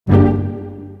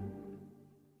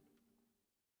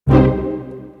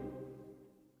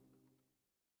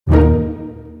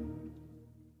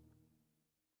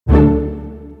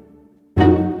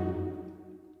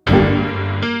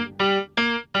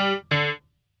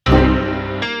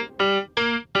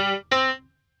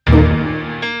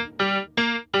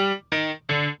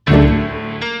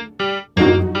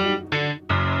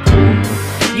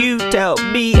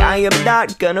am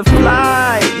not gonna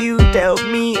fly. You tell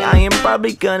me I am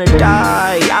probably gonna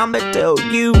die. I'ma tell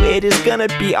you it is gonna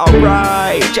be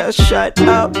alright. Just shut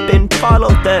up and follow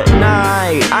the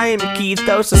night. I am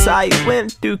Keithosis, I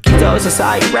went through Keithosis.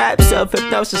 I rap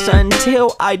self-hypnosis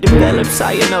until I developed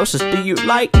cyanosis. Do you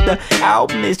like the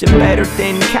album? Is it better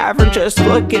than Cavern? Just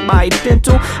look at my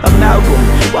dental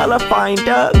amalgam while I find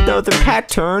another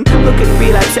pattern. Look at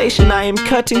relaxation, I am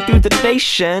cutting through the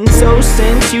nation. So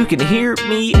since you can hear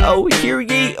me, oh hear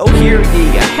ye, oh hear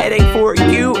ye. A headache for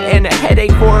you and a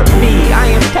headache for me. I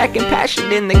am packing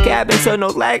passion in the cabin, so no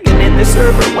lagging in the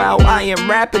server. While I am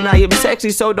rapping, I am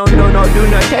sexy, so do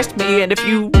not text me. And if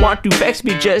you want to vex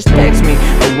me, just text me.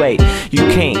 Oh wait, you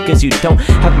can't, cause you don't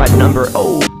have my number.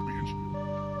 Oh.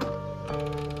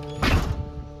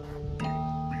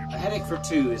 A Headache for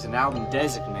Two is an album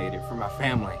designated for my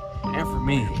family and for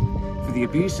me, for the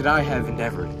abuse that I have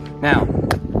endeavored. Now,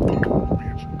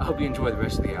 I hope you enjoy the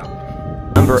rest of the album.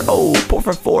 Number oh, pour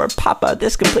for Papa,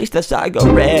 this completes the saga.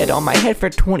 Red on my head for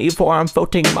 24, I'm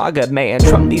voting MAGA man.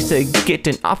 Trump needs to get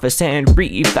in office and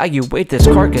reevaluate this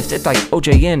carcass. It's like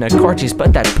OJ in a car chase,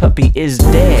 but that puppy is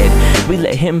dead. We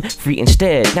let him free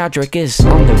instead. Now Drake is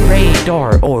on the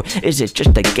radar, or is it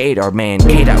just a gator, man?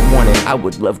 Kate, I want it, I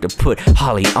would love to put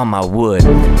Holly on my wood.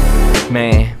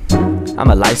 Man,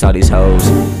 I'ma lice all these hoes.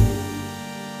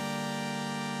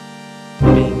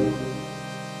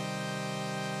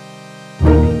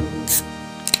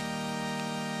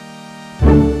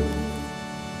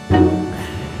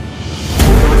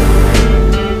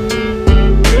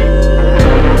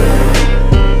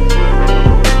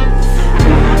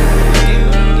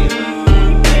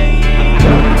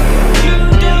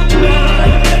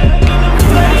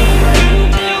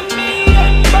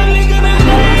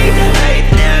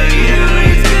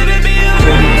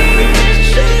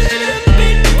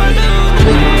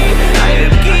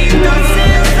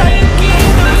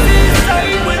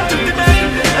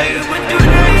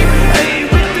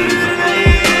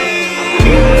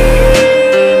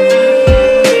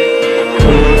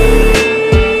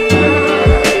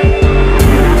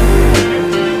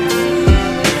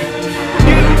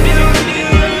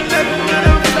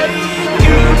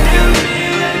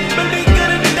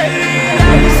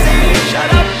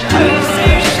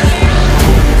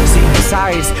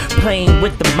 Playing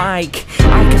with the mic,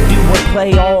 I can do a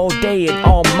play all day and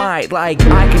all night. Like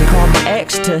I can call my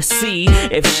ex to see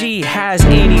if she has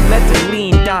any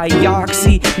methylene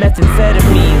dioxy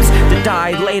methamphetamines to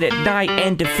die late at night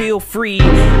and to feel free.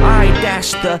 I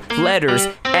dash the letters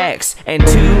X and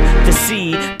to the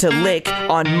C to lick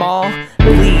on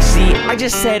Molly. See, I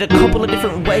just said a couple of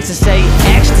different ways to say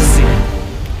ecstasy.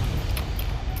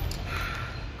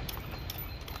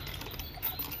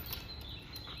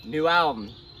 New album,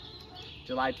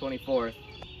 July 24th,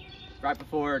 right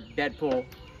before Deadpool.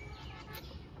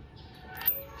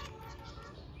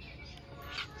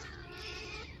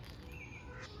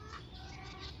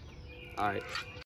 Alright.